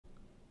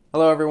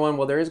Hello everyone.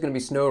 Well, there is going to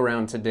be snow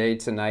around today,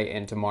 tonight,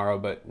 and tomorrow,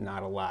 but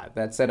not a lot.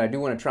 That said, I do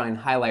want to try and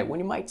highlight when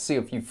you might see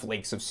a few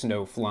flakes of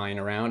snow flying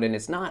around, and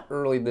it's not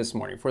early this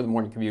morning. For the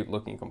morning commute,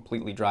 looking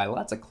completely dry.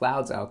 Lots of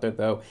clouds out there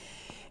though,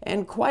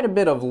 and quite a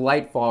bit of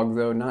light fog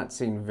though, not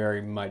seeing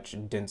very much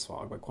dense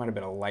fog, but quite a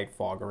bit of light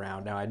fog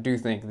around. Now, I do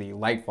think the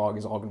light fog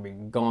is all going to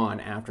be gone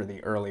after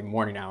the early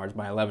morning hours.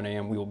 By 11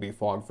 a.m. we will be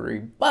fog free,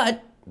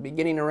 but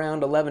beginning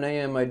around 11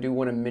 a.m. I do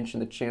want to mention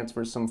the chance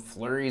for some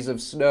flurries of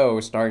snow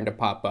starting to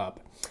pop up.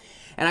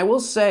 And I will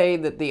say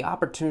that the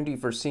opportunity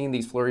for seeing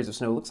these flurries of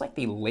snow looks like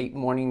the late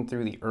morning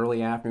through the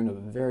early afternoon of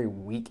a very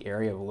weak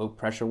area of low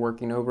pressure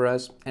working over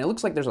us. And it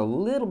looks like there's a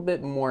little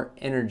bit more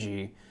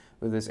energy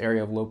with this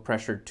area of low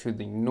pressure to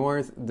the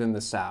north than the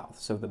south.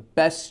 So the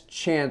best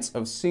chance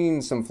of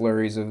seeing some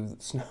flurries of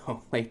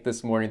snow late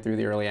this morning through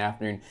the early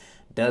afternoon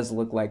does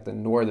look like the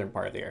northern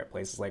part of the area,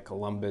 places like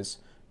Columbus,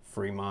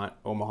 Fremont,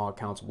 Omaha,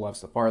 Council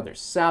Bluffs. The farther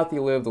south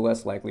you live, the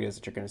less likely it is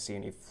that you're going to see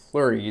any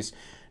flurries.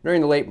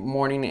 During the late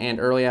morning and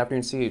early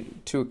afternoon, see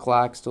at 2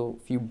 o'clock, still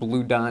a few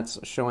blue dots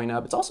showing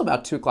up. It's also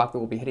about 2 o'clock that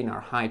we'll be hitting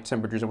our high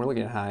temperatures, and we're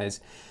looking at highs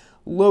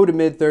low to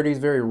mid 30s,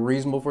 very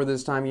reasonable for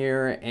this time of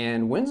year,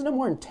 and winds no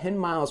more than 10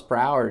 miles per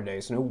hour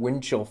today, so no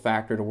wind chill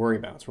factor to worry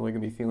about. It's really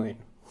going to be feeling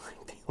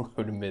like the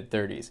low to mid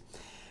 30s.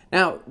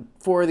 Now,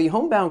 for the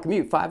homebound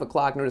commute, 5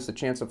 o'clock, notice the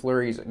chance of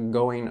flurries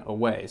going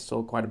away.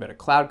 Still quite a bit of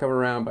cloud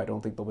cover around, but I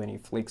don't think there'll be any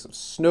flakes of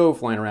snow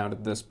flying around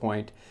at this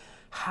point.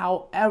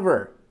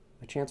 However,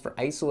 the chance for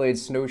isolated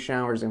snow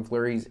showers and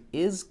flurries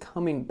is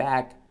coming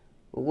back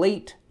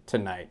late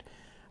tonight.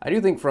 I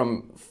do think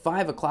from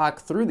 5 o'clock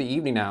through the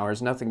evening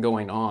hours, nothing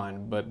going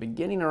on, but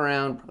beginning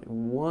around probably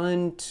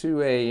 1,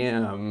 2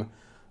 a.m.,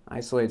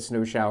 isolated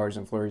snow showers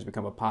and flurries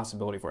become a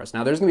possibility for us.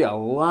 Now, there's going to be a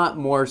lot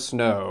more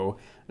snow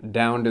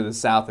down to the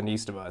south and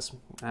east of us.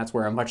 That's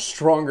where a much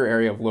stronger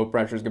area of low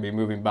pressure is going to be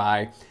moving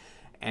by,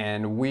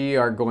 and we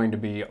are going to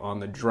be on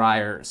the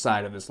drier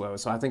side of this low.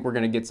 So I think we're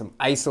going to get some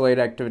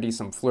isolated activity,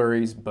 some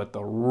flurries, but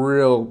the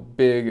real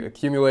big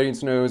accumulating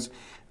snows,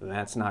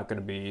 that's not going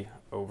to be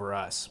over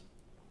us.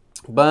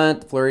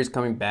 But the flurries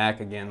coming back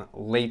again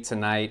late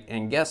tonight,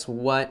 and guess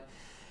what?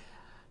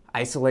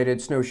 Isolated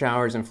snow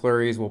showers and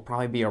flurries will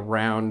probably be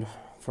around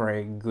for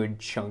a good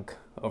chunk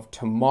of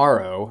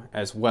tomorrow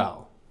as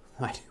well.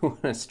 I do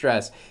want to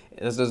stress,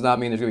 this does not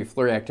mean there's going to be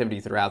flurry activity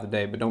throughout the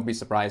day, but don't be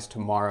surprised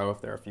tomorrow if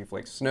there are a few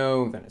flakes of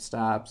snow, then it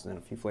stops, then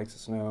a few flakes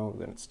of snow,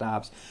 then it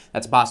stops.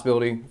 That's a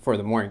possibility for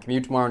the morning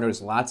commute tomorrow.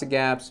 Notice lots of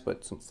gaps,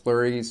 but some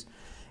flurries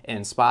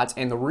and spots.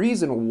 And the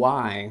reason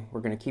why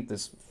we're going to keep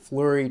this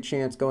flurry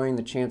chance going,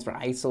 the chance for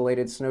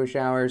isolated snow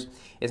showers,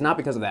 is not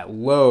because of that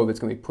low that's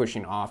going to be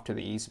pushing off to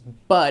the east,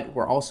 but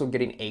we're also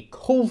getting a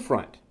cold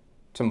front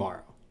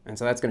tomorrow. And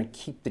so that's going to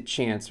keep the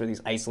chance for these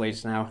isolated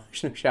snow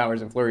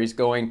showers and flurries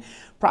going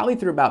probably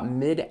through about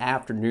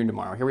mid-afternoon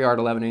tomorrow. Here we are at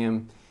 11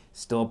 a.m.,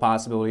 still a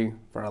possibility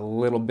for a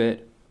little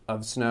bit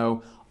of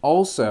snow.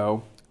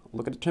 Also,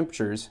 look at the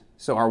temperatures.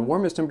 So our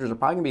warmest temperatures are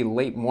probably going to be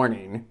late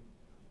morning,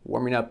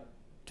 warming up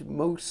to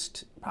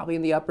most probably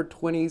in the upper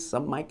 20s.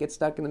 Some might get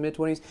stuck in the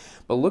mid-20s.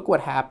 But look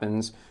what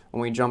happens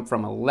when we jump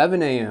from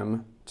 11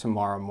 a.m.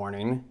 tomorrow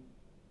morning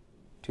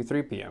to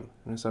 3 p.m.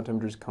 And some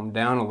temperatures come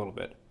down a little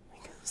bit.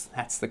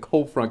 That's the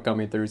cold front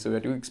coming through, so I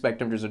do expect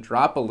temperatures to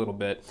drop a little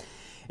bit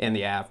in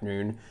the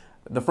afternoon.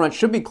 The front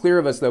should be clear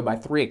of us, though, by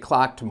 3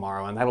 o'clock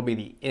tomorrow, and that'll be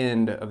the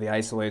end of the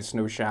isolated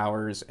snow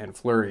showers and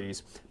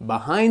flurries.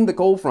 Behind the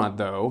cold front,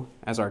 though,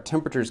 as our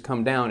temperatures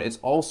come down, it's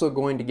also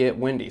going to get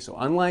windy. So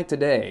unlike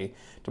today,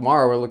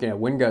 tomorrow we're looking at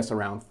wind gusts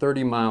around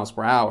 30 miles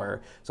per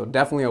hour, so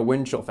definitely a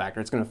wind chill factor.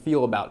 It's going to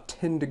feel about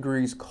 10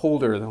 degrees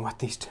colder than what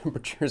these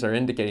temperatures are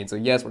indicating. So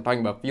yes, we're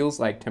talking about feels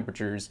like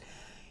temperatures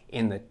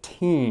in the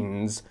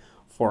teens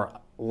for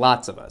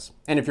lots of us.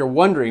 And if you're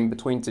wondering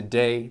between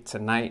today,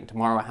 tonight, and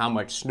tomorrow, how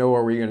much snow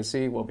are we going to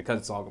see? Well, because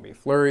it's all going to be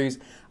flurries,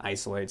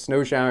 isolated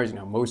snow showers,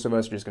 most of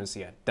us are just going to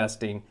see a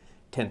dusting,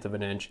 1/10 of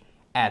an inch.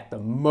 At the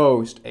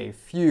most, a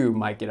few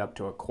might get up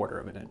to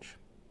 1/4 of an inch.